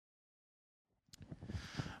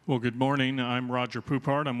Well, good morning. I'm Roger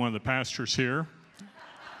Poupart. I'm one of the pastors here.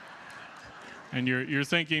 And you're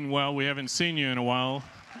thinking, well, we haven't seen you in a while.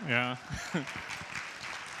 Yeah.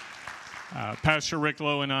 Pastor Rick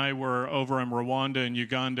Lowe and I were over in Rwanda and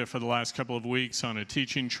Uganda for the last couple of weeks on a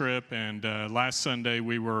teaching trip, and last Sunday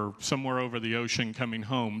we were somewhere over the ocean coming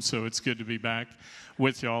home, so it's good to be back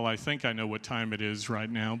with y'all. I think I know what time it is right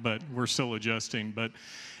now, but we're still adjusting. But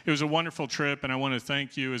it was a wonderful trip, and I want to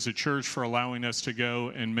thank you as a church for allowing us to go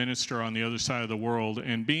and minister on the other side of the world.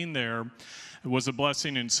 And being there was a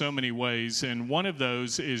blessing in so many ways, and one of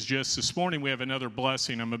those is just this morning we have another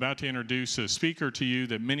blessing. I'm about to introduce a speaker to you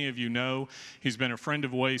that many of you know. He's been a friend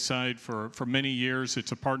of Wayside for many years.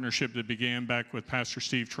 It's a partnership that began back with Pastor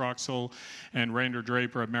Steve Troxel and Rander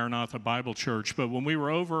Draper at Maranatha Bible Church. But when we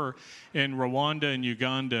were over in Rwanda and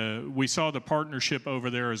Uganda, we saw the partnership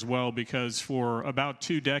over there as well, because for about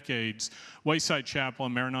 2 decades, Wayside Chapel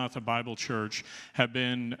and Maranatha Bible Church have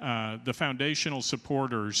been the foundational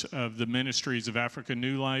supporters of the ministries of Africa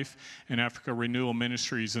New Life and Africa Renewal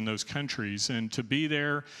Ministries in those countries. And to be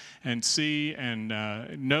there and see and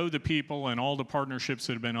know the people and all the partnerships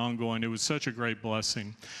that have been ongoing, it was such a great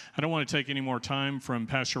blessing. I don't want to take any more time from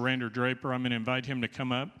Pastor Rander Draper. I'm going to invite him to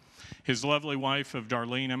come up. His lovely wife of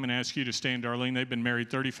Darlene, I'm going to ask you to stand, Darlene. They've been married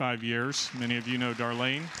 35 years. Many of you know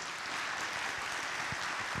Darlene.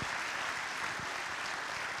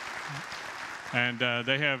 And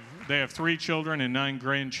they have 3 children and 9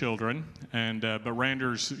 grandchildren. And but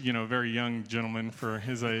Rander's a very young gentleman for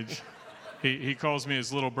his age. He calls me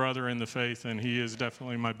his little brother in the faith, and he is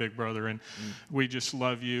definitely my big brother. And we just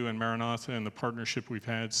love you and Maranatha and the partnership we've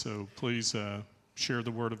had. So please share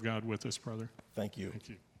the word of God with us, brother. Thank you. Thank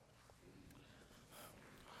you.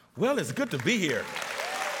 Well, it's good to be here.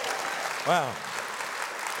 Wow.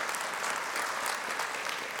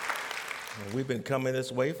 We've been coming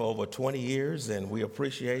this way for over 20 years, and we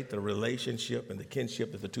appreciate the relationship and the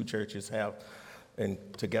kinship that the two churches have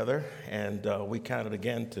together. And we count it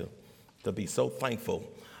again to be so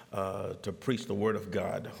thankful to preach the Word of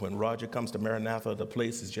God. When Roger comes to Maranatha, the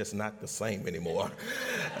place is just not the same anymore.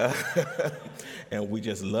 And we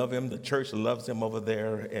just love him. The church loves him over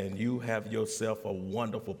there. And you have yourself a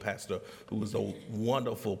wonderful pastor who is a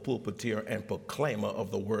wonderful pulpiteer and proclaimer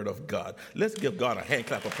of the Word of God. Let's give God a hand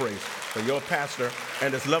clap of praise for your pastor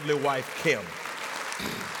and his lovely wife, Kim.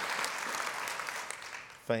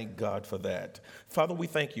 Thank God for that. Father, we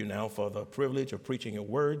thank you now for the privilege of preaching your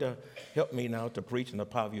word. Help me now to preach in the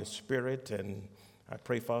power of your Spirit. And I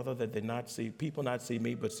pray, Father, that people not see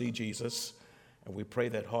me, but see Jesus. And we pray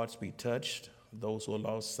that hearts be touched, those who are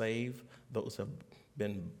lost saved, those who have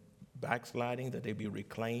been backsliding, that they be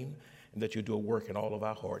reclaimed, and that you do a work in all of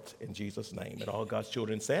our hearts in Jesus' name. And all God's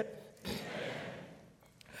children said, amen.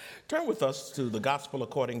 Turn with us to the gospel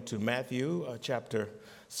according to Matthew chapter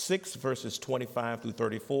 6, verses 25 through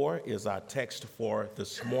 34 is our text for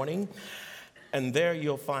this morning. And there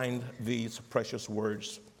you'll find these precious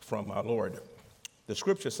words from our Lord. The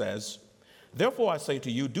scripture says, "Therefore I say to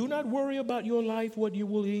you, do not worry about your life, what you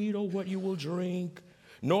will eat or what you will drink,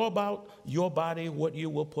 nor about your body, what you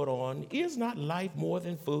will put on. Is not life more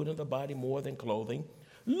than food and the body more than clothing?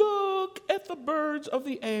 Look at the birds of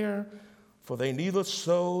the air, for they neither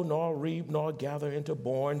sow nor reap nor gather into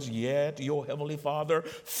barns, yet your heavenly Father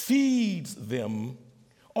feeds them.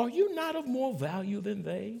 Are you not of more value than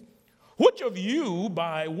they? Which of you,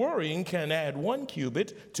 by worrying, can add 1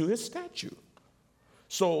 cubit to his stature?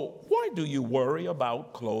 So why do you worry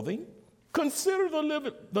about clothing? Consider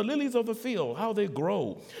the lilies of the field, how they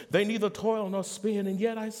grow. They neither toil nor spin, and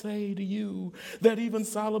yet I say to you that even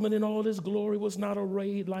Solomon in all his glory was not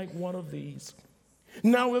arrayed like one of these.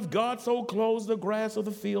 Now if God so clothes the grass of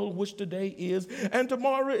the field, which today is, and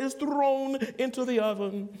tomorrow is thrown into the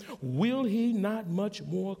oven, will he not much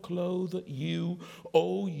more clothe you,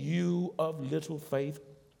 O you of little faith?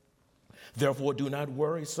 Therefore do not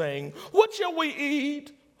worry, saying, what shall we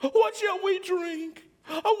eat? What shall we drink?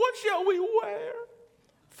 Or what shall we wear?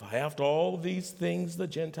 For after all these things the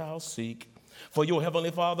Gentiles seek. For your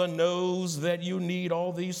heavenly Father knows that you need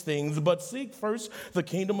all these things, but seek first the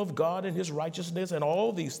kingdom of God and his righteousness, and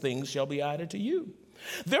all these things shall be added to you.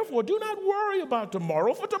 Therefore, do not worry about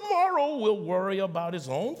tomorrow, for tomorrow will worry about its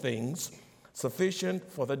own things.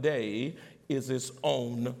 Sufficient for the day is its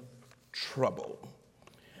own trouble."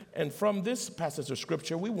 And from this passage of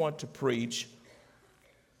scripture, we want to preach,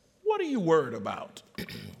 what are you worried about?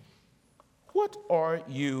 What are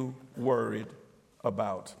you worried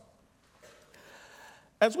about?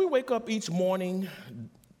 As we wake up each morning,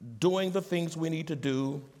 doing the things we need to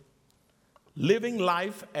do, living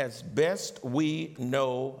life as best we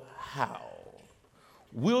know how,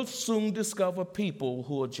 we'll soon discover people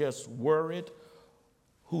who are just worried,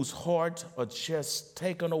 whose hearts are just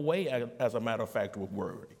taken away, as a matter of fact, with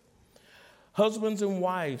worry. Husbands and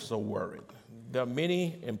wives are worried. There are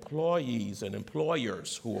many employees and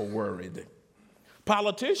employers who are worried.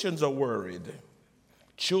 Politicians are worried.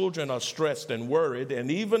 Children are stressed and worried,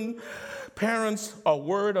 and even parents are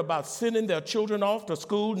worried about sending their children off to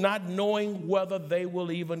school, not knowing whether they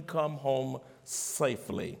will even come home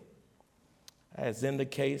safely. As in the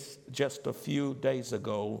case just a few days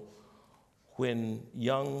ago when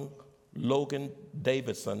young Logan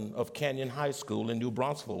Davidson of Canyon High School in New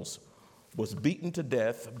Braunfels was beaten to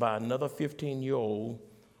death by another 15-year-old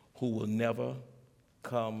who will never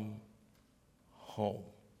come home.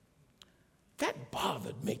 That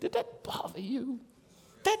bothered me. Did that bother you?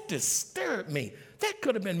 That disturbed me. That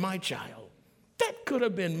could have been my child. That could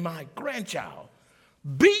have been my grandchild.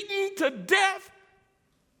 Beaten to death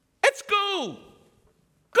at school.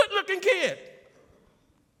 Good-looking kid.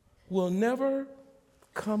 Will never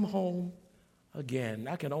come home again.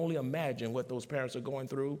 I can only imagine what those parents are going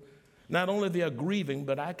through. Not only they are grieving,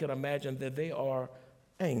 but I can imagine that they are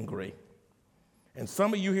angry. And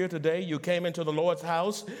some of you here today, you came into the Lord's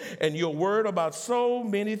house and you're worried about so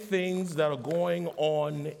many things that are going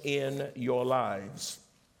on in your lives.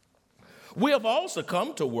 We have all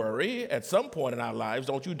succumbed to worry at some point in our lives.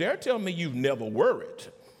 Don't you dare tell me you've never worried.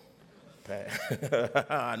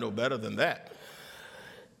 I know better than that.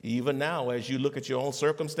 Even now, as you look at your own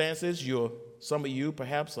circumstances, some of you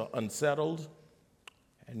perhaps are unsettled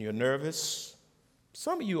and you're nervous.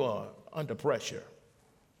 Some of you are under pressure.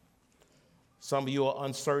 Some of you are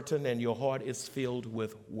uncertain and your heart is filled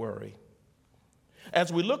with worry.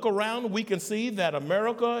 As we look around, we can see that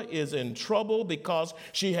America is in trouble because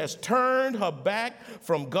she has turned her back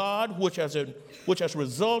from God, which has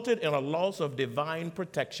resulted in a loss of divine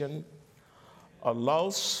protection, a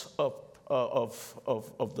loss of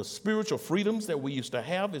the spiritual freedoms that we used to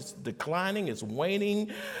have. Is declining, is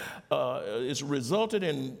waning, it's resulted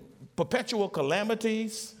in perpetual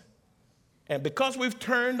calamities. And because we've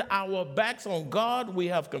turned our backs on God, we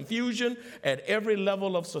have confusion at every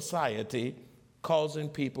level of society, causing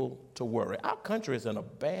people to worry. Our country is in a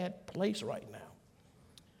bad place right now.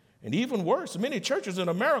 And even worse, many churches in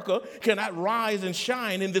America cannot rise and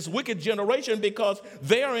shine in this wicked generation because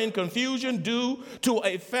they are in confusion due to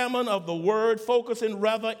a famine of the word, focusing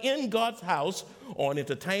rather in God's house on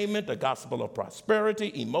entertainment, the gospel of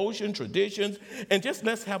prosperity, emotion, traditions, and just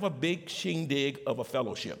let's have a big shindig of a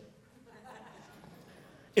fellowship.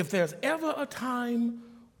 If there's ever a time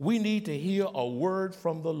we need to hear a word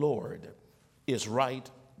from the Lord, it's right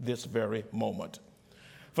this very moment.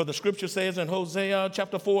 For the scripture says in Hosea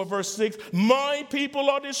chapter 4, verse 6, my people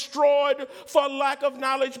are destroyed for lack of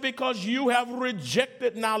knowledge because you have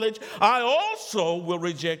rejected knowledge. I also will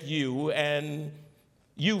reject you and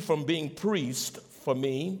you from being priest for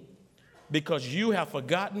me because you have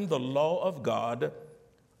forgotten the law of God.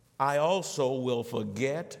 I also will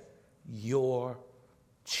forget your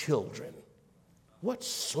children. What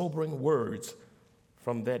sobering words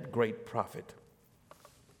from that great prophet.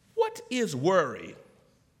 What is worry?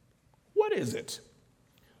 What is it?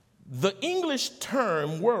 The English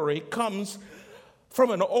term worry comes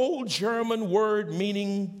from an old German word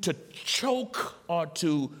meaning to choke or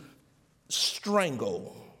to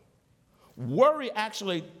strangle. Worry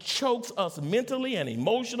actually chokes us mentally and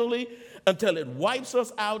emotionally until it wipes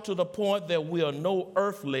us out to the point that we are no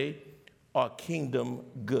earthly or kingdom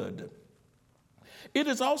good. It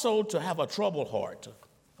is also to have a troubled heart,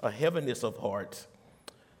 a heaviness of heart,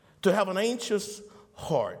 to have an anxious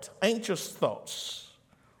heart, anxious thoughts.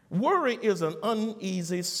 Worry is an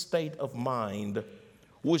uneasy state of mind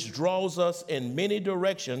which draws us in many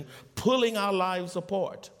directions, pulling our lives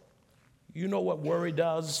apart. You know what worry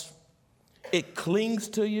does? It clings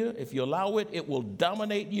to you. If you allow it, it will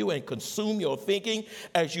dominate you and consume your thinking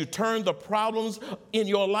as you turn the problems in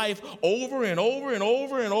your life over and over and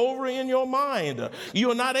over and over in your mind.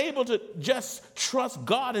 You're not able to just trust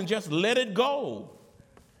God and just let it go.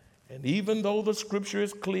 And even though the scripture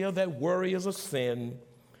is clear that worry is a sin,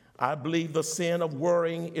 I believe the sin of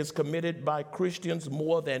worrying is committed by Christians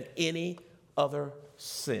more than any other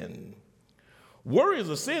sin. Worry is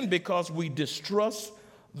a sin because we distrust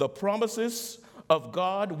the promises of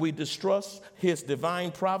God. We distrust His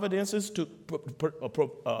divine providences to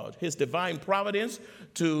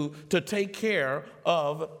take care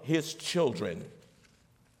of His children.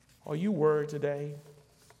 Are you worried today?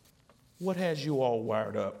 What has you all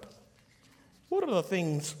wired up? What are the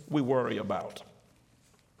things we worry about?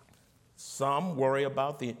 Some worry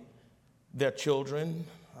about their children,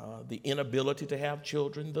 the inability to have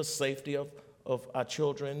children, the safety of of our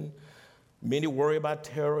children. Many worry about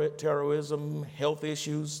terrorism, health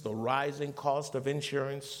issues, the rising cost of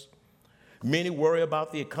insurance. Many worry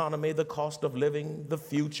about the economy, the cost of living, the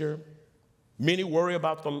future. Many worry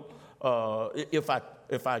about if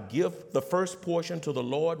I give the first portion to the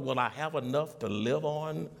Lord, will I have enough to live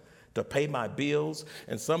on, to pay my bills?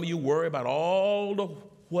 And some of you worry about all the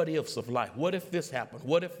what ifs of life. What if this happened?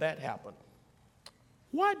 What if that happened?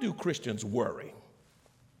 Why do Christians worry?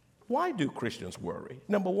 Why do Christians worry?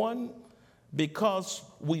 Number one, because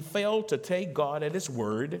we fail to take God at his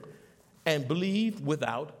word and believe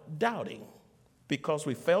without doubting. Because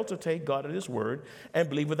we fail to take God at his word and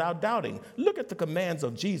believe without doubting. Look at the commands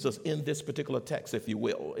of Jesus in this particular text, if you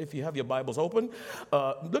will. If you have your Bibles open,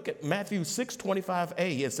 look at Matthew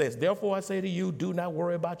 6:25a. It says, therefore I say to you, do not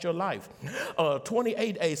worry about your life.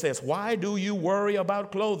 28a says, why do you worry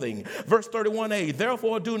about clothing? Verse 31a,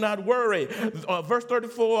 therefore do not worry. Verse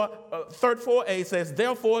 34a says,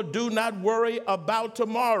 therefore do not worry about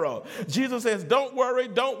tomorrow. Jesus says, don't worry,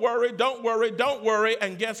 don't worry, don't worry, don't worry.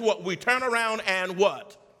 And guess what? We turn around and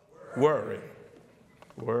what? Worry.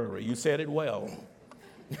 Worry. You said it well.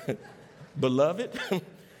 Beloved,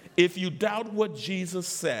 if you doubt what Jesus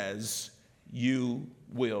says, you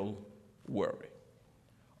will worry.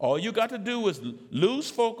 All you got to do is lose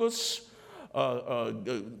focus,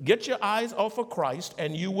 get your eyes off of Christ,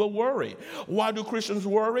 and you will worry. Why do Christians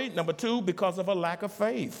worry? Number two, because of a lack of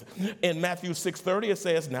faith. In Matthew 6:30, it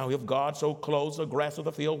says, now if God so clothes the grass of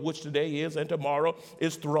the field, which today is and tomorrow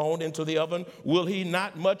is thrown into the oven, will he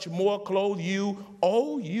not much more clothe you,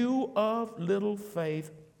 O you of little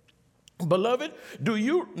faith? Beloved, do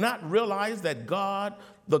you not realize that God,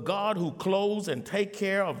 the God who clothes and takes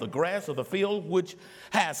care of the grass of the field, which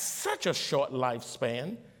has such a short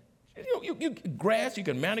lifespan, grass, you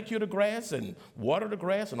can manicure the grass and water the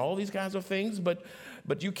grass and all these kinds of things, but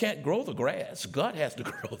you can't grow the grass. God has to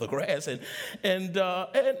grow the grass, and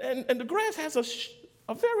the grass has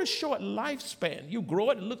a very short lifespan. You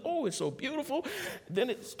grow it and look, oh, it's so beautiful.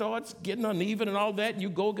 Then it starts getting uneven and all that, and you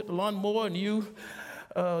go get the lawnmower and you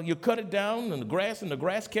cut it down, and the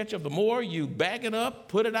grass catch up the more, you bag it up,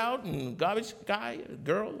 put it out, and garbage guy,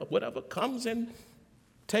 girl, whatever, comes and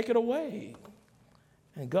take it away.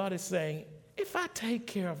 And God is saying, if I take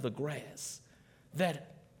care of the grass that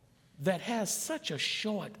has such a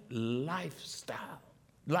short lifespan,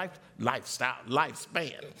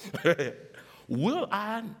 will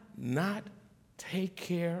I not take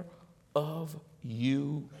care of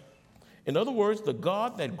you? In other words, the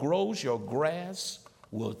God that grows your grass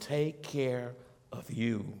will take care of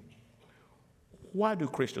you. Why do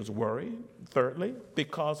Christians worry? Thirdly,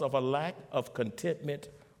 because of a lack of contentment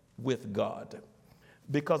with God.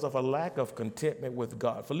 Because of a lack of contentment with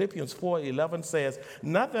God. Philippians 4:11 says,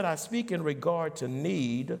 not that I speak in regard to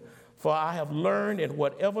need, for I have learned in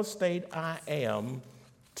whatever state I am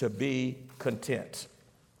to be content.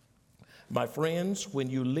 My friends, when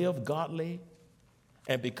you live godly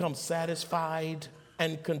and become satisfied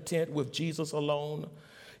and content with Jesus alone,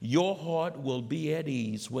 your heart will be at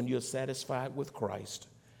ease when you're satisfied with Christ.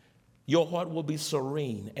 Your heart will be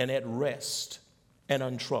serene and at rest and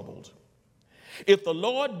untroubled. If the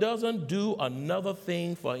Lord doesn't do another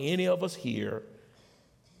thing for any of us here,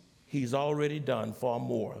 he's already done far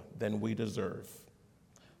more than we deserve.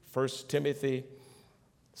 1 Timothy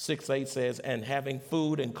 6:8 says, and having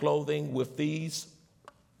food and clothing, with these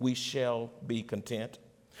we shall be content.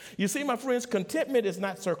 You see, my friends, contentment is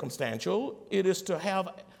not circumstantial. It is to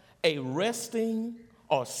have a resting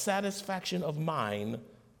or satisfaction of mind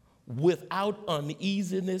without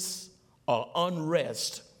uneasiness or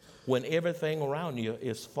unrest when everything around you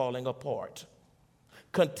is falling apart.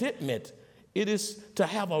 Contentment, it is to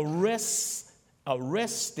have a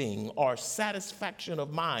resting or satisfaction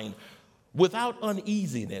of mind without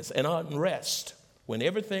uneasiness and unrest when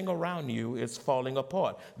everything around you is falling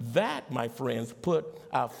apart. That, my friends, put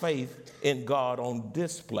our faith in God on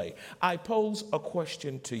display. I pose a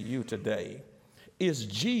question to you today. Is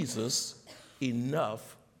Jesus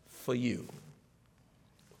enough for you?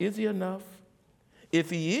 Is he enough? If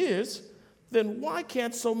he is, then why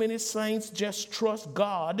can't so many saints just trust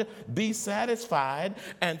God, be satisfied,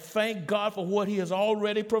 and thank God for what he has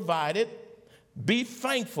already provided, be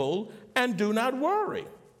thankful, and do not worry?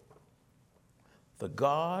 The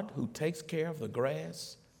God who takes care of the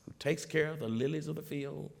grass, who takes care of the lilies of the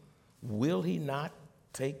field, will he not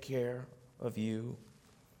take care of you?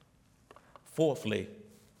 Fourthly,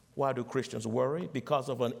 why do Christians worry? Because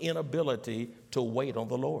of an inability to wait on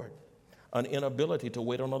the Lord. an inability to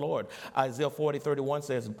wait on the Lord. Isaiah 40:31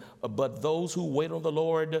 says, but those who wait on the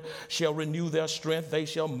Lord shall renew their strength. They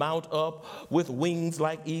shall mount up with wings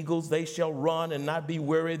like eagles. They shall run and not be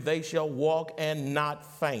weary. They shall walk and not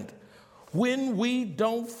faint. When we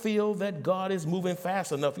don't feel that God is moving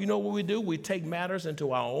fast enough, you know what we do? We take matters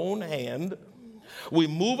into our own hand. We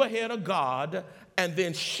move ahead of God and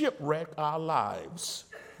then shipwreck our lives.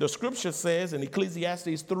 The scripture says in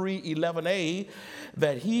Ecclesiastes 3:11a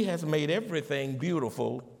that he has made everything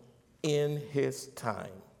beautiful in his time.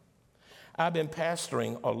 I've been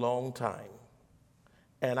pastoring a long time,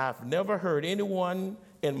 and I've never heard anyone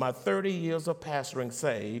in my 30 years of pastoring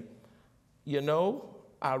say, you know,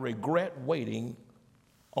 I regret waiting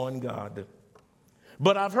on God.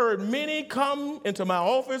 But I've heard many come into my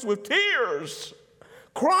office with tears,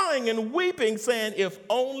 crying and weeping, saying, if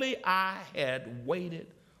only I had waited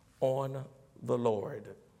on the Lord.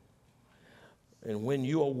 And when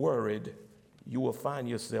you are worried, you will find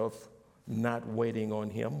yourself not waiting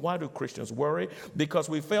on him. Why do Christians worry? Because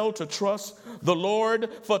we fail to trust the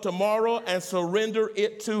Lord for tomorrow and surrender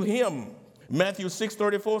it to him. Matthew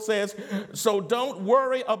 6:34 says, so don't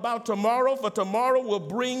worry about tomorrow, for tomorrow will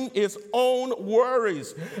bring its own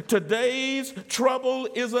worries. Today's trouble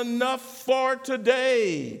is enough for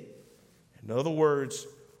today. In other words,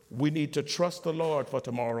 we need to trust the Lord for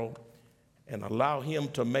tomorrow and allow him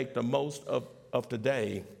to make the most of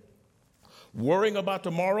today. Worrying about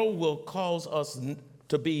tomorrow will cause us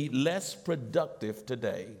to be less productive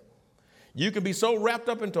today. You can be so wrapped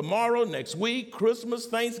up in tomorrow, next week, Christmas,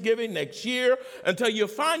 Thanksgiving, next year, until you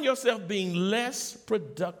find yourself being less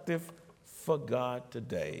productive for God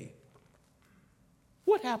today.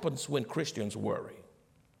 What happens when Christians worry?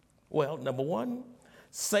 Well, number one,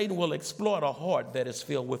 Satan will exploit a heart that is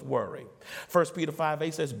filled with worry. 1 Peter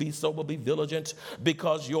 5:8 says, be sober, be vigilant,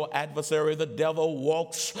 because your adversary, the devil,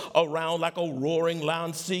 walks around like a roaring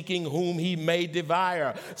lion, seeking whom he may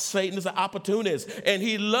devour. Satan is an opportunist, and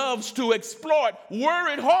he loves to exploit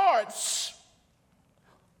worried hearts.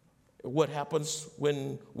 What happens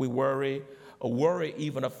when we worry? A worry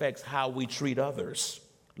even affects how we treat others.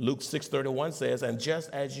 Luke 6:31 says, and just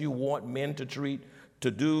as you want men to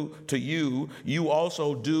do to you, you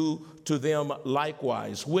also do to them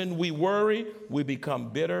likewise. When we worry, we become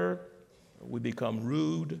bitter, we become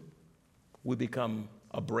rude, we become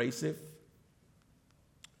abrasive,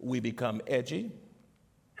 we become edgy,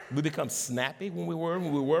 we become snappy when we worry.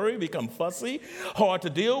 When we worry, we become fussy, hard to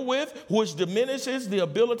deal with, which diminishes the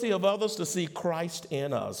ability of others to see Christ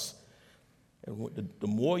in us. And the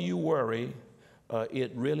more you worry,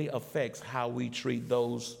 it really affects how we treat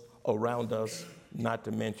those around us, not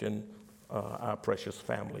to mention our precious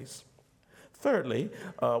families. Thirdly,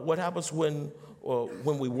 what happens when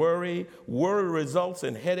we worry? Worry results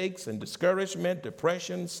in headaches and discouragement,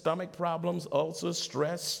 depression, stomach problems, ulcers,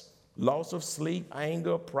 stress, loss of sleep,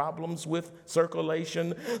 anger, problems with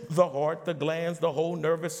circulation, the heart, the glands, the whole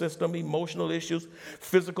nervous system, emotional issues,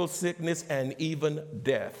 physical sickness, and even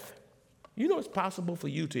death. You know, it's possible for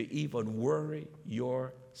you to even worry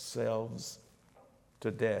yourselves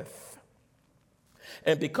to death.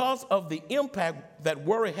 And because of the impact that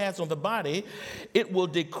worry has on the body, it will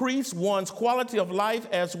decrease one's quality of life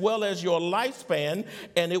as well as your lifespan,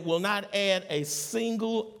 and it will not add a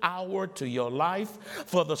single hour to your life.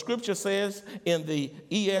 For the scripture says in the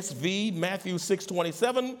ESV, Matthew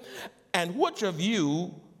 6:27, and which of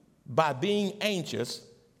you, by being anxious,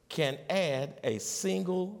 can add a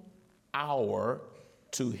single hour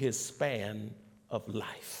to his span of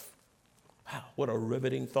life? Wow, what a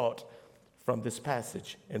riveting thought from this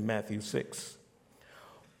passage in Matthew 6.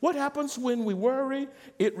 What happens when we worry?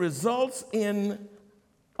 It results in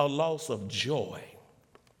a loss of joy.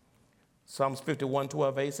 Psalms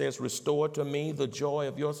 51:12a says, restore to me the joy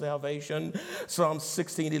of your salvation. Psalms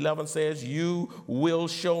 16:11 says, you will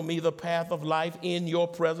show me the path of life. In your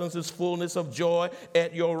presence is fullness of joy.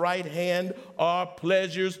 At your right hand are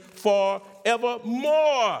pleasures forevermore.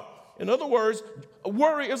 In other words,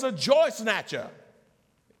 worry is a joy snatcher.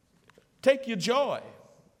 Take your joy,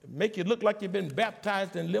 make you look like you've been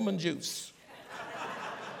baptized in lemon juice.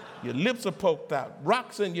 Your lips are poked out,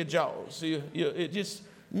 rocks in your jaws. It just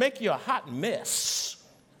make you a hot mess.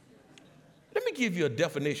 Let me give you a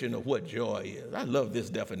definition of what joy is. I love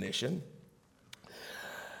this definition.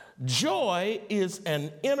 Joy is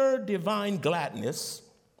an inner divine gladness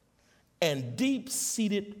and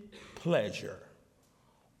deep-seated pleasure,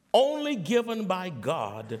 only given by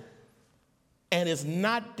God, and is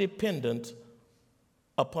not dependent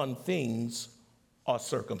upon things or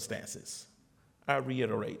circumstances. I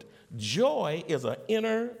reiterate, joy is an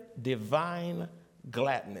inner divine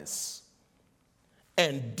gladness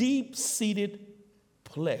and deep-seated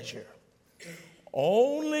pleasure,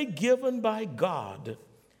 only given by God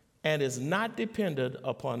and is not dependent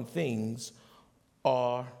upon things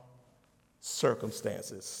or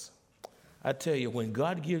circumstances. I tell you, when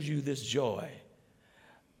God gives you this joy,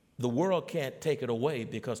 the world can't take it away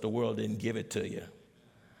because the world didn't give it to you.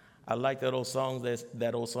 I like that old song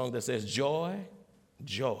that says, joy,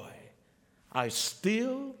 joy, I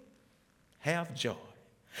still have joy.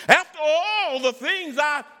 After all the things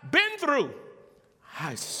I've been through,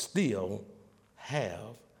 I still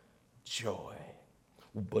have joy.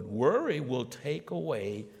 But worry will take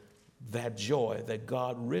away that joy that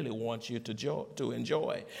God really wants you to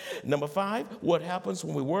enjoy. Number 5, what happens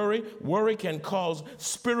when we worry? Worry can cause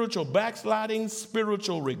spiritual backsliding,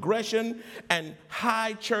 spiritual regression, and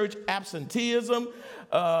high church absenteeism.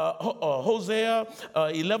 Hosea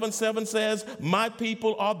 11:7 says, my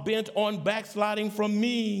people are bent on backsliding from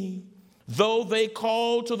me. Though they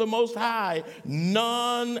call to the Most High,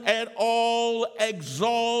 none at all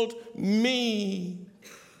exalt me.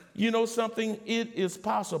 You know something? It is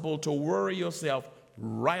possible to worry yourself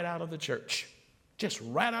right out of the church. Just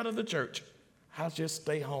right out of the church. I'll just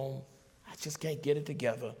stay home. I just can't get it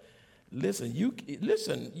together. Listen,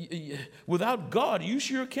 without God, you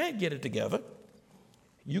sure can't get it together.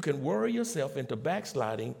 You can worry yourself into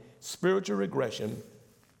backsliding, spiritual regression,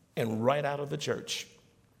 and right out of the church.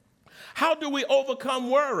 How do we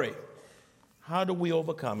overcome worry? How do we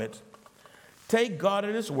overcome it? Take God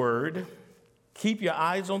at His word. Keep your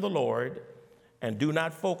eyes on the Lord, and do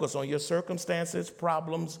not focus on your circumstances,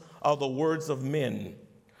 problems, or the words of men.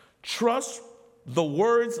 Trust the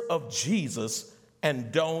words of Jesus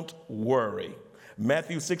and don't worry.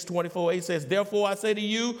 Matthew 6:24 says, therefore I say to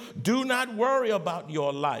you, do not worry about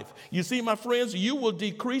your life. You see, my friends, you will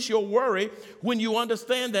decrease your worry when you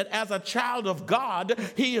understand that as a child of God,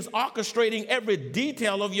 He is orchestrating every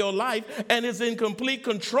detail of your life and is in complete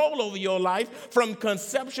control over your life from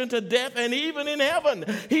conception to death and even in heaven.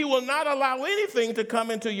 He will not allow anything to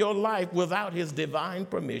come into your life without His divine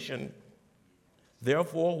permission.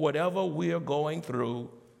 Therefore, whatever we are going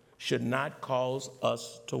through should not cause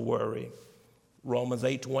us to worry. Romans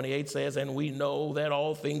 8:28 says, and we know that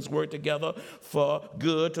all things work together for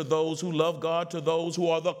good to those who love God, to those who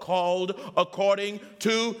are the called according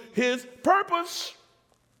to His purpose.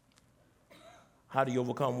 How do you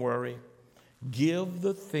overcome worry? Give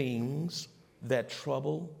the things that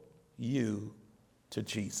trouble you to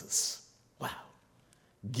Jesus. Wow.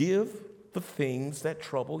 Give the things that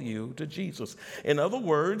trouble you to Jesus. In other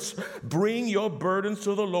words, bring your burdens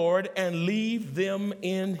to the Lord and leave them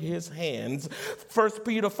in His hands. 1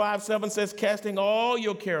 Peter 5:7 says, casting all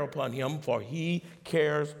your care upon Him, for He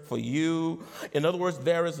cares for you. In other words,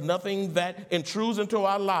 there is nothing that intrudes into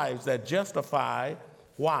our lives that justify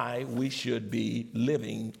why we should be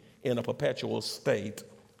living in a perpetual state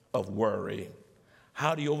of worry.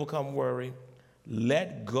 How do you overcome worry?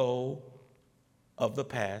 Let go of the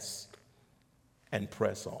past and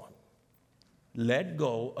press on. Let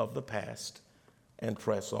go of the past and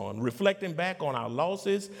press on. Reflecting back on our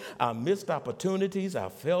losses, our missed opportunities, our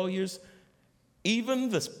failures, even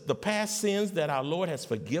the past sins that our Lord has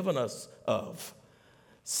forgiven us of,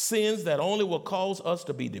 sins that only will cause us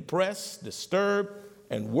to be depressed, disturbed,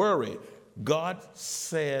 and worried. God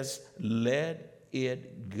says, let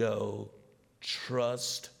it go.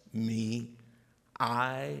 Trust me.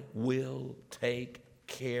 I will take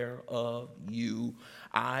care of you.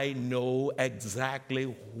 I know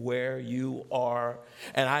exactly where you are,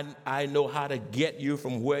 and I know how to get you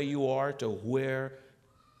from where you are to where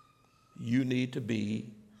you need to be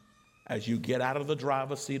as you get out of the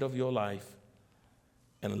driver's seat of your life,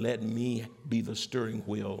 and let me be the steering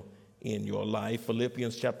wheel in your life.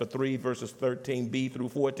 Philippians chapter 3, verses 13b through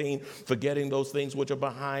 14, forgetting those things which are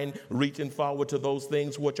behind, reaching forward to those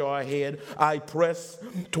things which are ahead. I press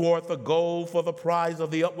toward the goal for the prize of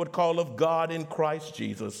the upward call of God in Christ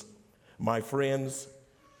Jesus. My friends,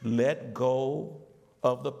 let go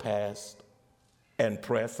of the past and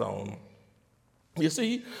press on. You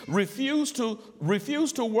see, refuse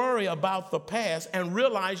to worry about the past and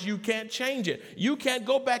realize you can't change it. You can't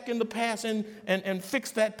go back in the past and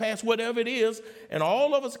fix that past, whatever it is. And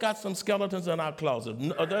all of us got some skeletons in our closet.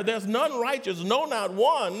 There's none righteous, no, not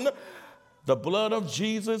one. The blood of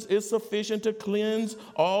Jesus is sufficient to cleanse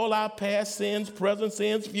all our past sins, present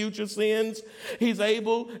sins, future sins. He's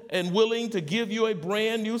able and willing to give you a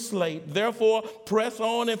brand new slate. Therefore, press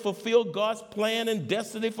on and fulfill God's plan and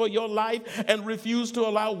destiny for your life, and refuse to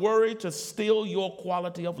allow worry to steal your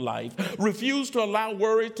quality of life. Refuse to allow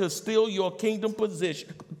worry to steal your kingdom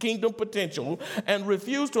potential, and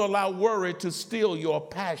refuse to allow worry to steal your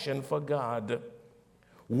passion for God.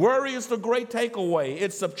 Worry is the great takeaway.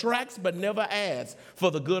 It subtracts but never adds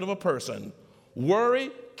for the good of a person. Worry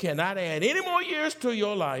cannot add any more years to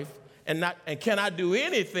your life and cannot do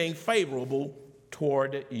anything favorable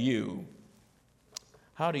toward you.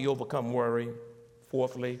 How do you overcome worry?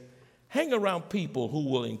 Fourthly, hang around people who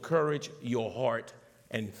will encourage your heart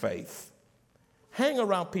and faith. Hang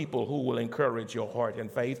around people who will encourage your heart and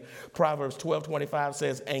faith. Proverbs 12:25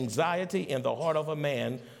 says, anxiety in the heart of a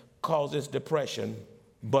man causes depression,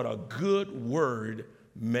 but a good word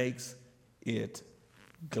makes it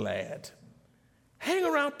glad. Hang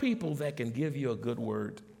around people that can give you a good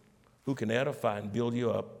word, who can edify and build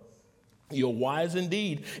you up. You're wise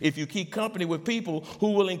indeed if you keep company with people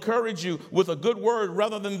who will encourage you with a good word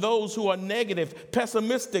rather than those who are negative,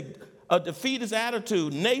 pessimistic, a defeatist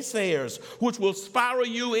attitude, naysayers, which will spiral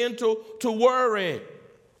you into worry.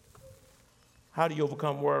 How do you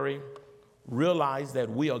overcome worry? Realize that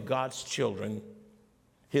we are God's children,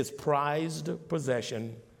 his prized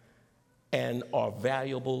possession, and are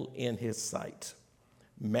valuable in his sight.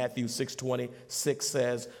 Matthew 6:26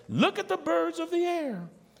 says, look at the birds of the air,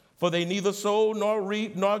 for they neither sow nor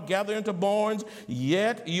reap nor gather into barns,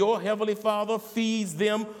 yet your heavenly Father feeds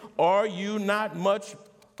them. Are you not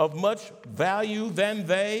of much value than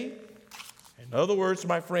they? In other words,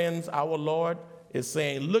 my friends, our Lord is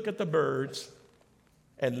saying, look at the birds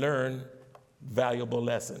and learn valuable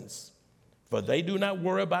lessons. For they do not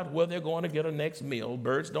worry about where they're going to get a next meal.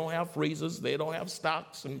 Birds don't have freezers. They don't have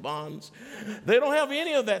stocks and bonds. They don't have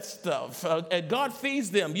any of that stuff. And God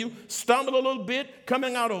feeds them. You stumble a little bit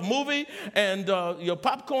coming out of a movie and your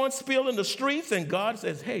popcorn spill in the streets, and God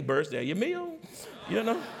says, hey, birds, there's your meal. You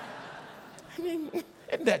know? I mean,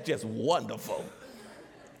 isn't that just wonderful?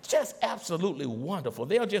 Just absolutely wonderful.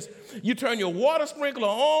 You turn your water sprinkler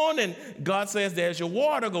on, and God says, there's your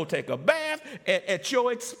water. Go take a bath at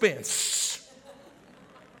your expense.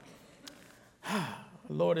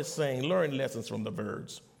 The Lord is saying, learn lessons from the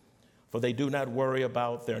birds, for they do not worry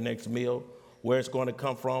about their next meal, where it's going to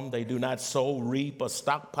come from. They do not sow, reap, or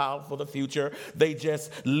stockpile for the future. They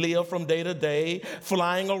just live from day to day,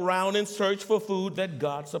 flying around in search for food that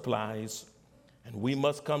God supplies. And we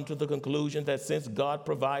must come to the conclusion that since God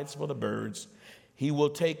provides for the birds, he will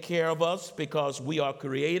take care of us because we are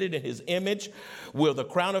created in his image. We're the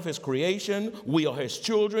crown of his creation. We are his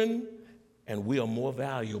children, and we are more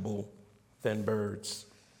valuable than birds.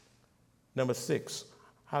 Number 6,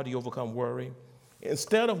 how do you overcome worry?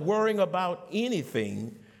 Instead of worrying about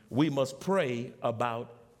anything, we must pray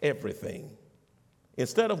about everything.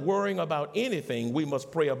 Instead of worrying about anything, we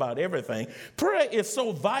must pray about everything. Prayer is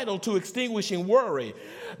so vital to extinguishing worry.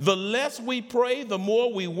 The less we pray, the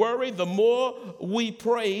more we worry. The more we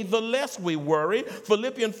pray, the less we worry.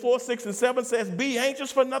 Philippians 4:6-7 says, be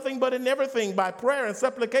anxious for nothing but in everything by prayer and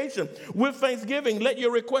supplication. With thanksgiving, let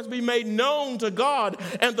your requests be made known to God,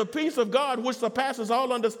 and the peace of God, which surpasses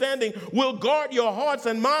all understanding, will guard your hearts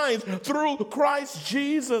and minds through Christ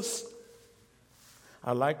Jesus.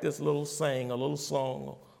 I like this little saying, a little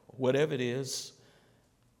song, whatever it is.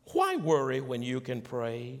 Why worry when you can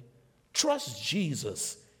pray? Trust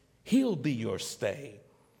Jesus. He'll be your stay.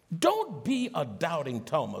 Don't be a doubting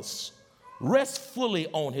Thomas. Rest fully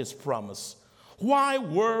on his promise. Why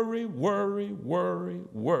worry, worry, worry,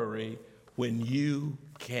 worry when you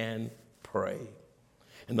can pray?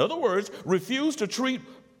 In other words, refuse to treat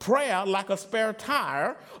prayer like a spare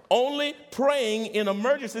tire, only praying in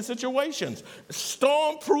emergency situations.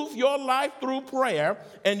 Storm-proof your life through prayer,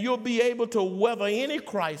 and you'll be able to weather any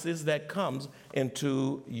crisis that comes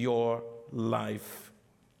into your life.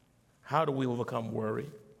 How do we overcome worry?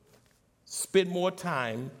 Spend more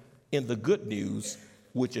time in the good news,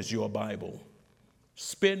 which is your Bible.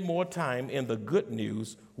 Spend more time in the good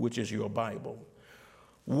news, which is your Bible.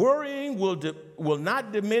 Worrying will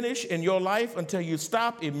not diminish in your life until you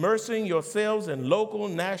stop immersing yourselves in local,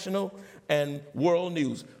 national, and world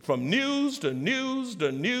news. From news to news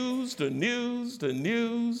to news to news to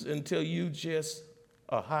news until you just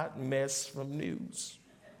a hot mess from news.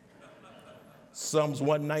 Psalms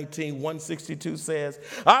 119, 162 says,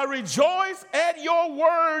 I rejoice at your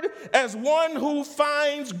word as one who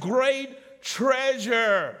finds great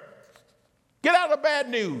treasure. Get out of bad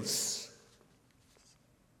news.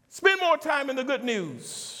 Spend more time in the good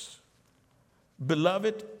news.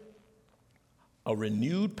 Beloved, a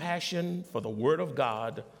renewed passion for the Word of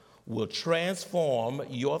God will transform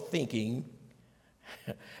your thinking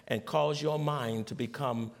and cause your mind to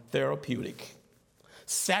become therapeutic.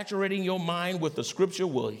 Saturating your mind with the scripture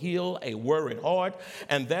will heal a worried heart.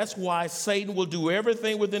 And that's why Satan will do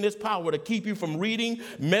everything within his power to keep you from reading,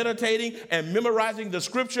 meditating, and memorizing the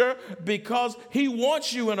scripture, because he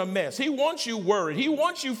wants you in a mess. He wants you worried. He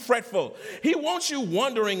wants you fretful. He wants you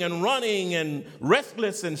wondering and running and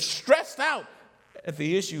restless and stressed out at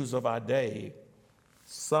the issues of our day.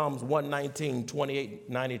 Psalms 119, 28,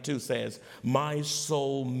 92 says, "My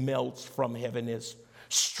soul melts from heaviness.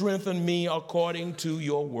 Strengthen me according to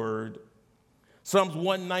your word." Psalms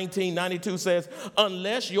 119, 92 says,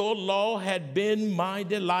 "Unless your law had been my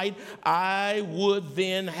delight, I would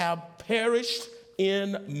then have perished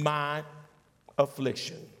in my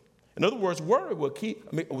affliction." In other words, the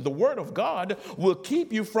word of God will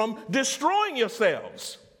keep you from destroying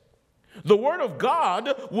yourselves. The word of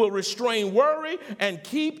God will restrain worry and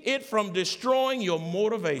keep it from destroying your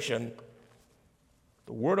motivation.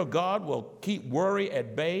 The word of God will keep worry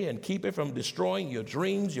at bay and keep it from destroying your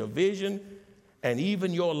dreams, your vision, and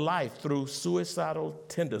even your life through suicidal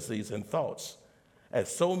tendencies and thoughts,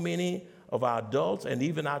 as so many of our adults and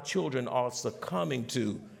even our children are succumbing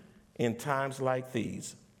to in times like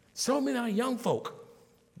these. So many of our young folk,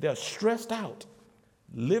 they're stressed out,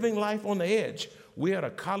 living life on the edge. We had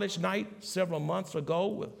a college night several months ago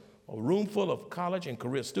with a room full of college and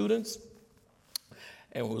career students.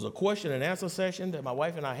 And it was a question and answer session that my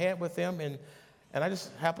wife and I had with them. And I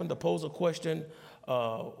just happened to pose a question.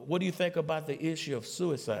 What do you think about the issue of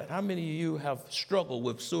suicide? How many of you have struggled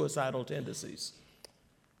with suicidal tendencies?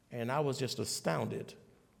 And I was just astounded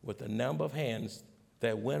with the number of hands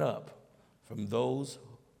that went up from those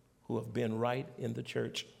who have been right in the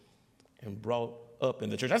church and brought up in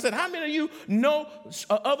the church. I said, how many of you know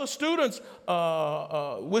other students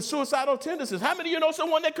with suicidal tendencies? How many of you know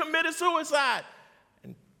someone that committed suicide?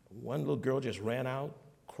 And one little girl just ran out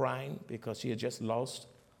crying because she had just lost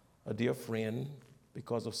a dear friend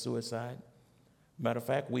because of suicide. Matter of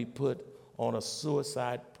fact, we put on a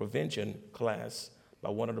suicide prevention class by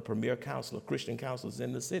one of the premier Christian counselors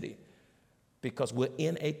in the city, because we're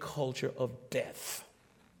in a culture of death.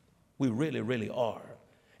 We really, really are.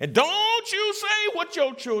 And don't you say what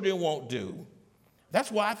your children won't do.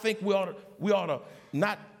 That's why I think we ought to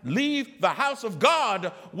not leave the house of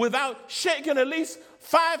God without shaking at least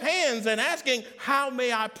 5 hands and asking, how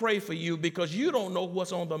may I pray for you? Because you don't know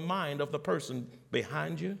what's on the mind of the person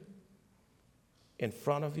behind you, in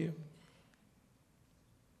front of you,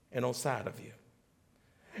 and on side of you.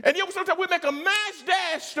 And sometimes we make a mass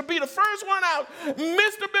dash to be the first one out,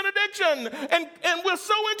 miss the benediction, and we're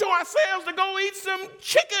so into ourselves to go eat some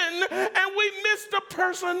chicken, and we miss the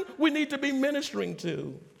person we need to be ministering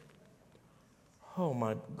to. Oh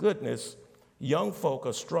my goodness, young folk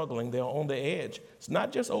are struggling. They're on the edge. It's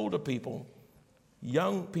not just older people.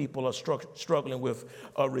 Young people are struggling with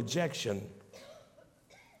rejection.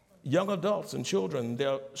 Young adults and children,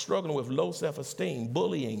 they're struggling with low self-esteem,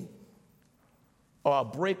 bullying, or a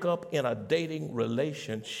breakup in a dating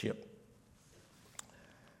relationship.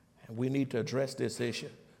 And we need to address this issue.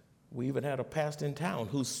 We even had a pastor in town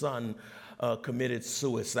whose son committed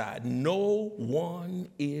suicide. No one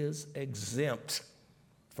is exempt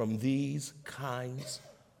from these kinds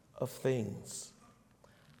of things.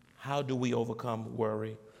 How do we overcome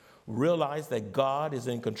worry? Realize that God is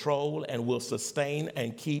in control and will sustain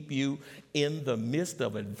and keep you in the midst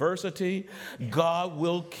of adversity. God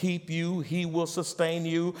will keep you. He will sustain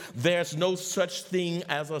you. There's no such thing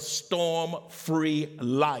as a storm-free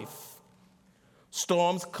life.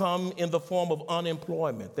 Storms come in the form of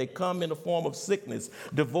unemployment. They come in the form of sickness,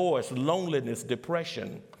 divorce, loneliness,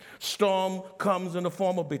 depression. Storm comes in the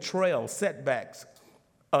form of betrayal, setbacks,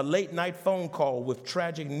 a late-night phone call with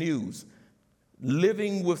tragic news,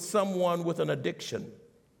 living with someone with an addiction.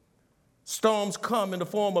 Storms come in the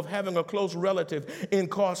form of having a close relative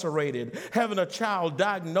incarcerated, having a child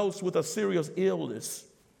diagnosed with a serious illness,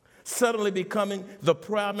 suddenly becoming the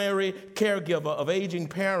primary caregiver of aging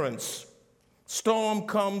parents. Storm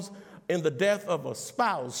comes in the death of a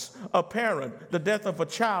spouse, a parent, the death of a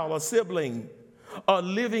child, a sibling, or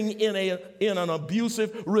living in an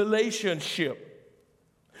abusive relationship.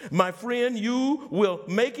 My friend, you will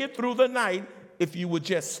make it through the night if you would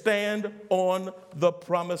just stand on the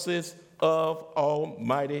promises of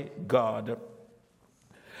Almighty God.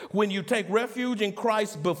 When you take refuge in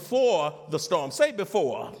Christ before the storm, say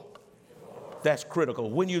before. that's critical.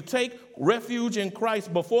 When you take refuge in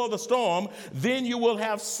Christ before the storm, then you will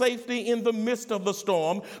have safety in the midst of the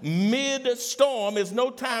storm. Mid-storm is no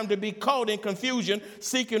time to be caught in confusion,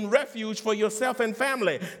 seeking refuge for yourself and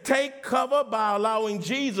family. Take cover by allowing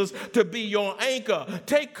Jesus to be your anchor.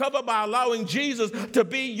 Take cover by allowing Jesus to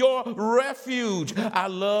be your refuge. I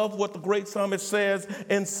love what the great psalmist says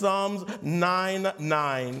in Psalms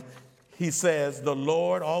 9:9. He says, the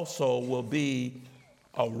Lord also will be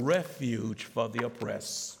a refuge for the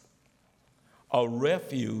oppressed, a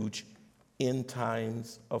refuge in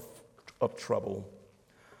times of trouble.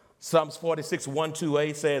 Psalms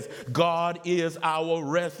 46:1-8 says, God is our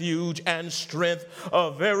refuge and strength,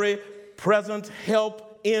 a very present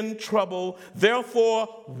help in trouble.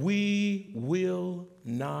 Therefore, we will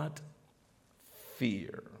not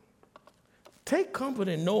fear. Take comfort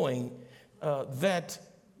in knowing that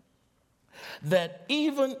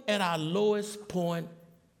even at our lowest point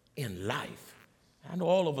in life, I know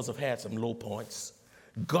all of us have had some low points,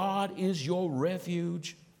 God is your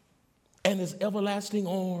refuge, and his everlasting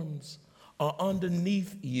arms are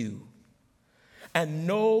underneath you. And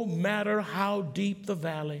no matter how deep the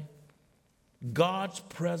valley, God's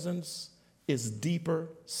presence is deeper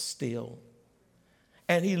still.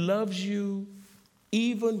 And he loves you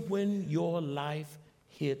even when your life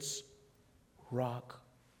hits rock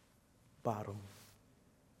bottom.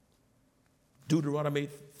 Deuteronomy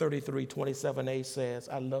 33:27a says,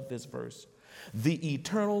 I love this verse, the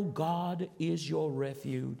eternal God is your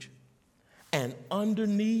refuge, and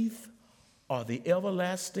underneath are the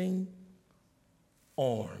everlasting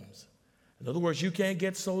arms. In other words, you can't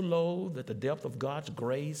get so low that the depth of God's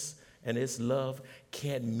grace and his love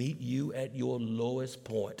can't meet you at your lowest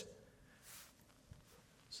point,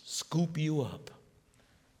 scoop you up,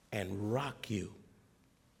 and rock you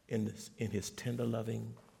in his tender,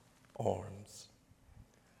 loving arms.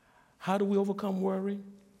 How do we overcome worry?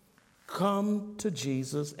 Come to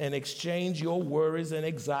Jesus and exchange your worries and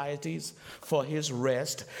anxieties for his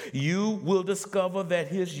rest. You will discover that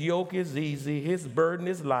his yoke is easy, his burden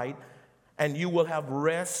is light, and you will have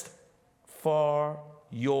rest for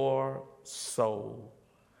your soul.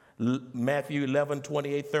 Matthew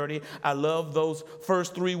 11:28-30. I love those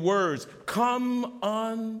first three words. Come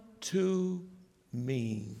unto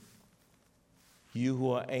me, you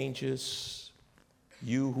who are anxious,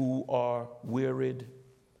 you who are wearied,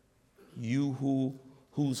 you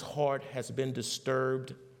whose heart has been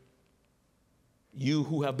disturbed, you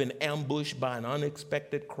who have been ambushed by an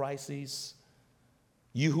unexpected crisis,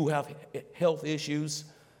 you who have health issues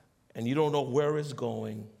and you don't know where it's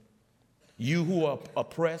going, you who are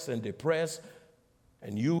oppressed and depressed,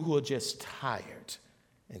 and you who are just tired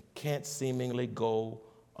and can't seemingly go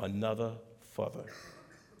another further.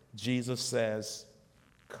 Jesus says,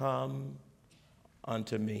 come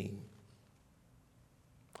unto me.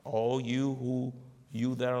 All you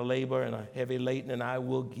that are labor and are heavy laden, and I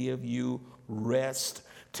will give you rest.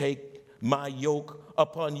 Take my yoke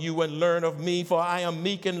upon you and learn of me, for I am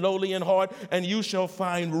meek and lowly in heart, and you shall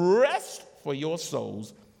find rest for your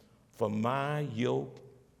souls. For my yoke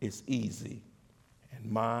is easy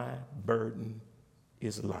and my burden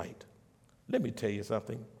is light. Let me tell you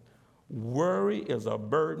something. Worry is a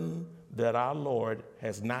burden that our Lord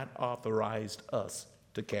has not authorized us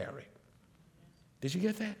to carry. Did you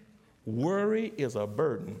get that? Worry is a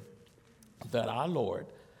burden that our Lord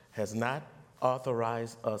has not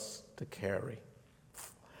authorized us to carry.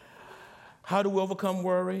 How do we overcome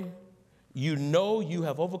worry? You know you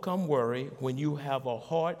have overcome worry when you have a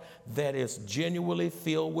heart that is genuinely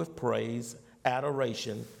filled with praise,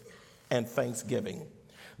 adoration, and thanksgiving.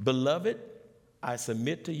 Beloved, I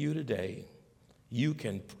submit to you today, you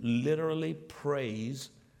can literally praise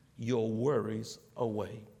your worries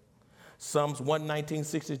away. Psalms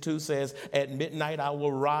 119:62 says, at midnight I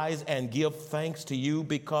will rise and give thanks to you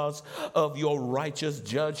because of your righteous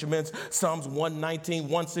judgments. Psalms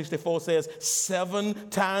 119:164 says, 7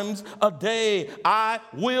 times a day I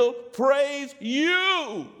will praise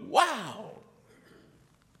you. Wow.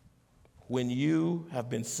 When you have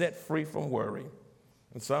been set free from worry.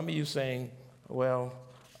 And some of you saying, well,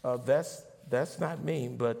 that's not me,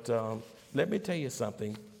 but let me tell you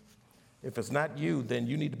something. If it's not you, then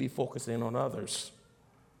you need to be focusing on others.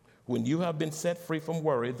 When you have been set free from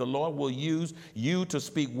worry, the Lord will use you to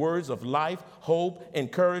speak words of life, hope,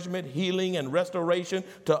 encouragement, healing, and restoration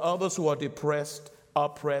to others who are depressed,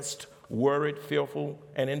 oppressed, worried, fearful,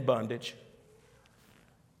 and in bondage.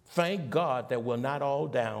 Thank God that we're not all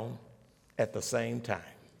down at the same time.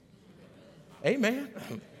 Amen.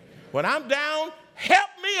 When I'm down, help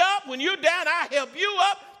me up. When you're down, I help you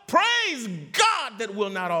up. Praise God that we're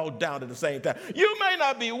not all down at the same time. You may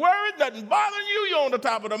not be worried, nothing bothering you. You're on the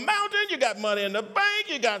top of the mountain. You got money in the bank.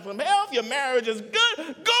 You got some health. Your marriage is good.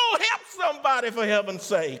 Go help somebody for heaven's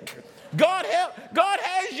sake. God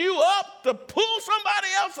has you up to pull somebody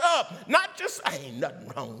else up. Not just, ain't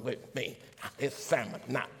nothing wrong with me. This sermon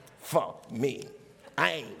not for me.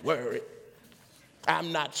 I ain't worried.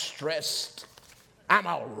 I'm not stressed. I'm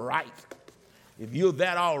all right. If you're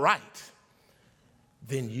that all right,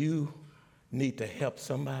 then you need to help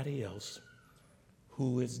somebody else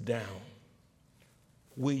who is down.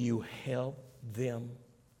 Will you help them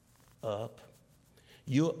up?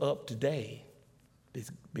 You're up today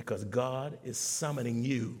because God is summoning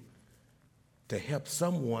you to help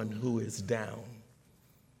someone who is down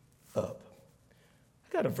up.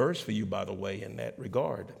 I got a verse for you, by the way, in that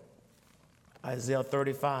regard. Isaiah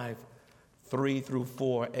 35,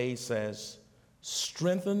 3-4a says,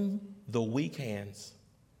 strengthen the weak hands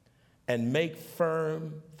and make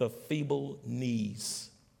firm the feeble knees.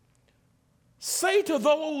 Say to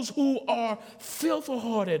those who are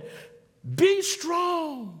fearful-hearted, be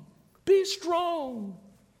strong, be strong.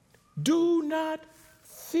 Do not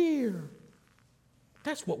fear.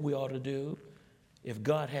 That's what we ought to do if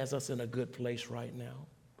God has us in a good place right now.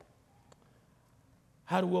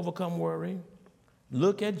 How do we overcome worry?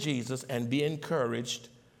 Look at Jesus and be encouraged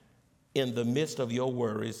in the midst of your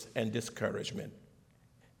worries and discouragement.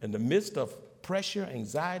 In the midst of pressure,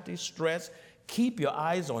 anxiety, stress, keep your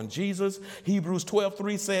eyes on Jesus. Hebrews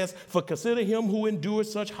 12:3 says, for consider him who endured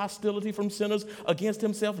such hostility from sinners against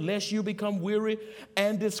himself, lest you become weary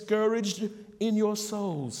and discouraged in your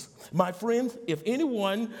souls. My friends, if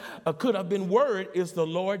anyone could have been worried, it's the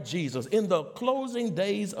Lord Jesus. In the closing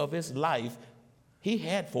days of his life, he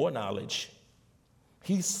had foreknowledge.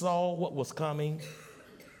 He saw what was coming.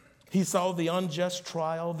 He saw the unjust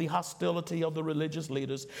trial, the hostility of the religious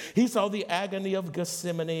leaders. He saw the agony of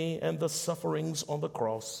Gethsemane and the sufferings on the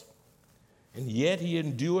cross. And yet he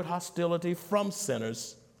endured hostility from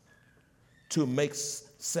sinners to make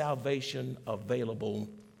salvation available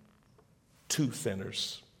to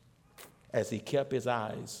sinners as he kept his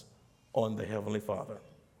eyes on the Heavenly Father.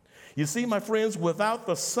 You see, my friends, without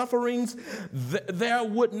the sufferings, there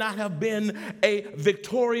would not have been a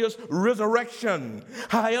victorious resurrection.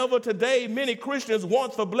 However, today, many Christians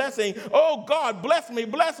want the blessing. Oh, God, bless me,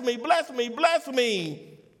 bless me, bless me, bless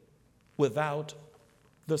me, without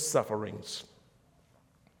the sufferings.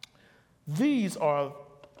 These are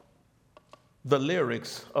the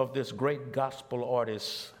lyrics of this great gospel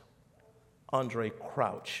artist, Andraé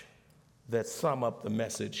Crouch, that sum up the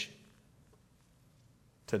message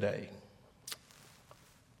today.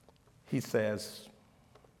 He says,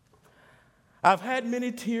 I've had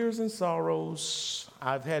many tears and sorrows.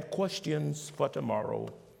 I've had questions for tomorrow.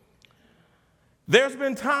 There's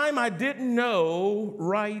been time I didn't know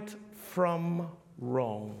right from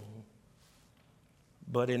wrong.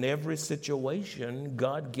 But in every situation,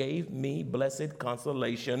 God gave me blessed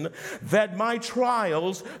consolation that my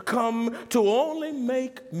trials come to only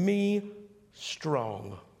make me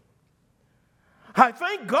strong. I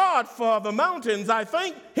thank God for the mountains. I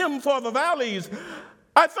thank him for the valleys.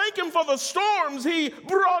 I thank him for the storms he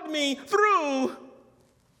brought me through.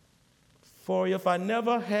 For if I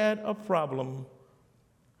never had a problem,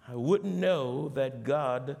 I wouldn't know that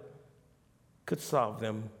God could solve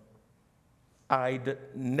them. I'd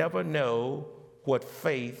never know what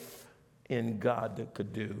faith in God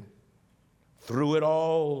could do. Through it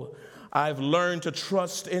all, I've learned to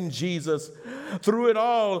trust in Jesus. Through it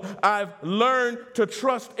all, I've learned to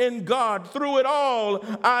trust in God. Through it all,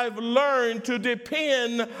 I've learned to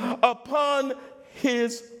depend upon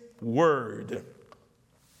his word.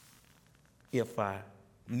 If I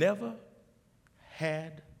never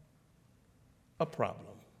had a problem,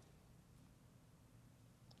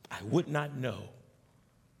 I would not know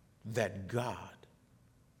that God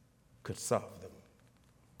could solve them.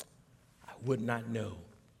 I would not know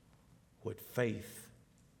what faith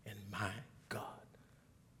in my God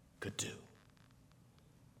could do.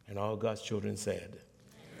 And all God's children said,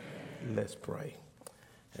 amen. Let's pray.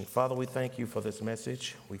 And Father, we thank you for this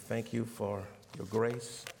message. We thank you for your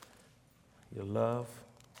grace, your love.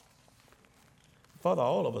 Father,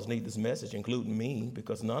 all of us need this message, including me,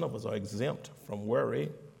 because none of us are exempt from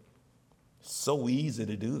worry. So easy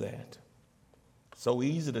to do that. So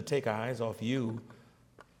easy to take our eyes off you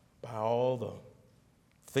by all the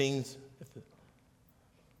things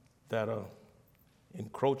that are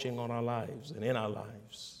encroaching on our lives and in our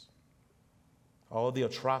lives. All the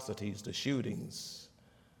atrocities, the shootings,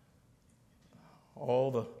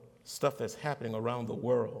 all the stuff that's happening around the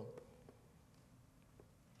world.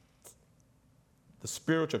 the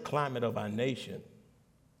spiritual climate of our nation,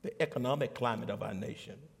 the economic climate of our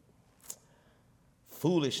nation,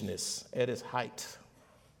 foolishness at its height.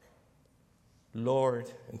 Lord,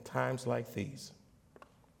 in times like these,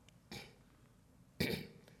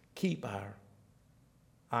 keep our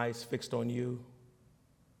eyes fixed on you.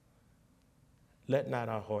 Let not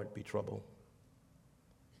our heart be troubled,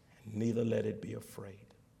 and neither let it be afraid.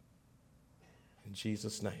 In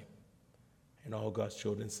Jesus' name. And all God's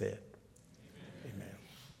children said, Amen.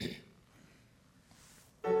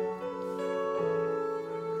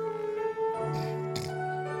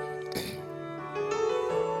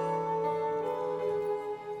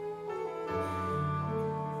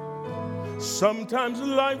 Sometimes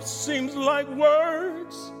life seems like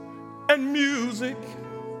words and music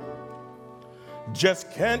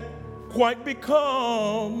just can't quite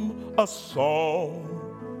become a song.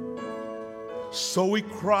 So we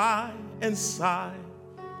cry and sigh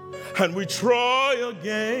and we try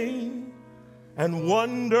again and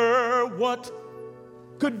wonder what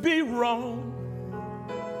could be wrong.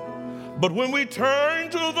 But when we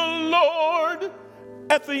turn to the Lord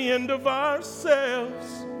at the end of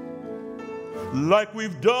ourselves, like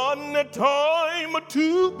we've done a time or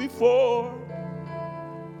two before,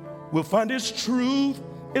 we'll find His truth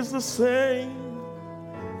is the same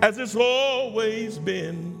as it's always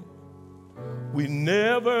been. We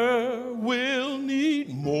never will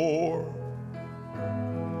need more.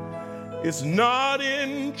 It's not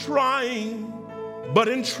in trying, but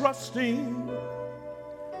in trusting.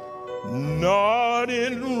 Not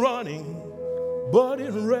in running, but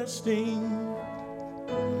in resting.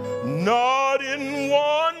 Not in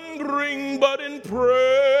wandering, but in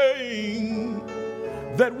praying,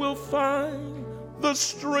 that we'll find the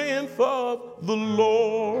strength of the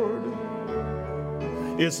Lord.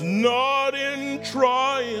 It's not in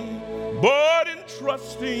trying, but in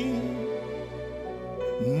trusting.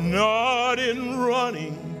 Not in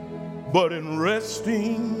running, but in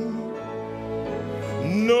resting.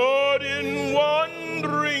 Not in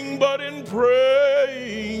wandering, but in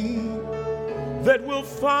praying, that we'll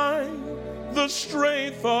find the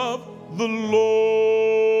strength of the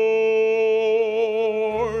Lord.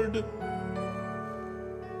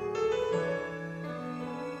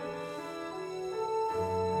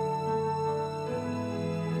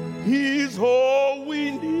 He's all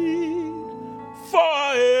we need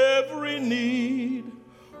for every need.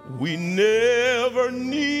 We never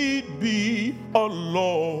need be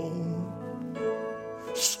alone.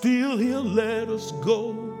 Still, He'll let us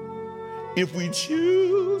go if we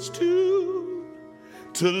choose to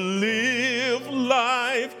live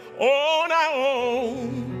life on our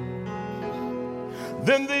own.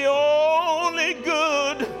 Then the only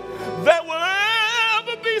good that will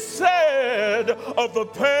ever be said of the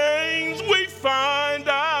pains we find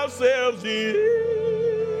ourselves in,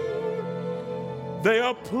 they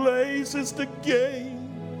are places to gain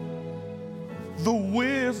the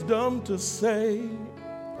wisdom to say,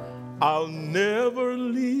 I'll never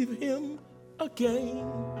leave Him again.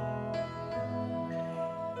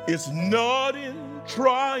 It's not in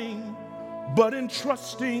trying, but in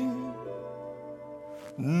trusting.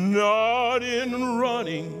 Not in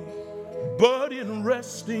running, but in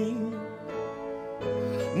resting.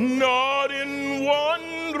 Not in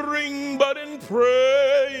wandering, but in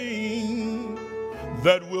praying,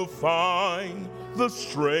 that we'll find the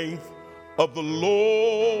strength of the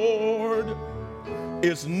Lord.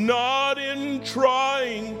 It's not in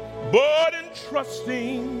trying, but in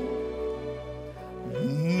trusting.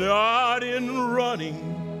 Not in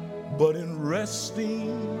running, but in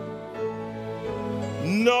resting.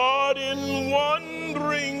 Not in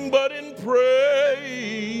wandering, but in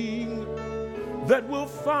praying, that we'll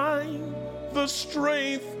find the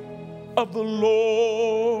strength of the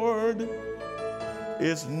Lord.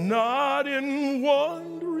 It's not in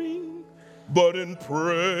wandering, but in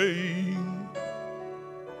praying,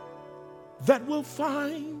 that we'll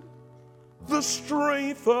find the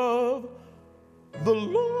strength of the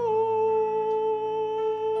Lord.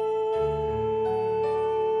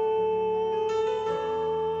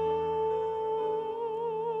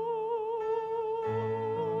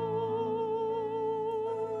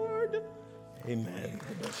 Amen.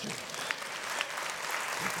 God bless you.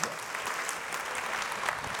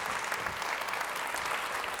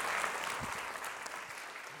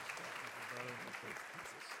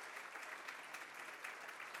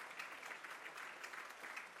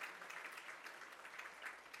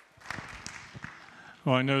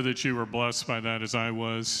 Well, I know that you were blessed by that as I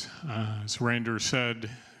was. As Rander said,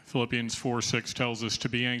 Philippians 4:6 tells us to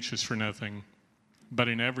be anxious for nothing, but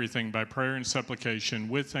in everything by prayer and supplication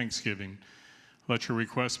with thanksgiving. Let your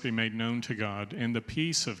requests be made known to God, and the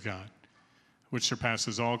peace of God, which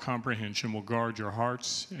surpasses all comprehension, will guard your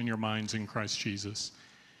hearts and your minds in Christ Jesus.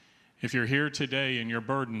 If you're here today and you're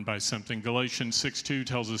burdened by something, Galatians 6:2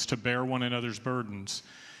 tells us to bear one another's burdens.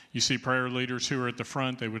 You see prayer leaders who are at the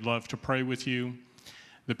front, they would love to pray with you.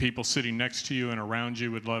 The people sitting next to you and around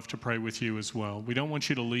you would love to pray with you as well. We don't want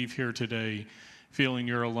you to leave here today feeling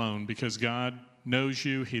you're alone, because God knows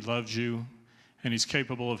you, He loves you, and He's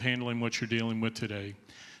capable of handling what you're dealing with today.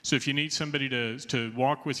 So if you need somebody to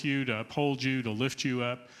walk with you, to uphold you, to lift you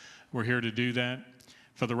up, we're here to do that.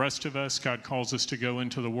 For the rest of us, God calls us to go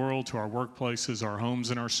into the world, to our workplaces, our homes,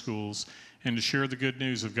 and our schools, and to share the good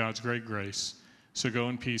news of God's great grace. So go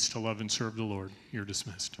in peace to love and serve the Lord. You're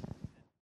dismissed.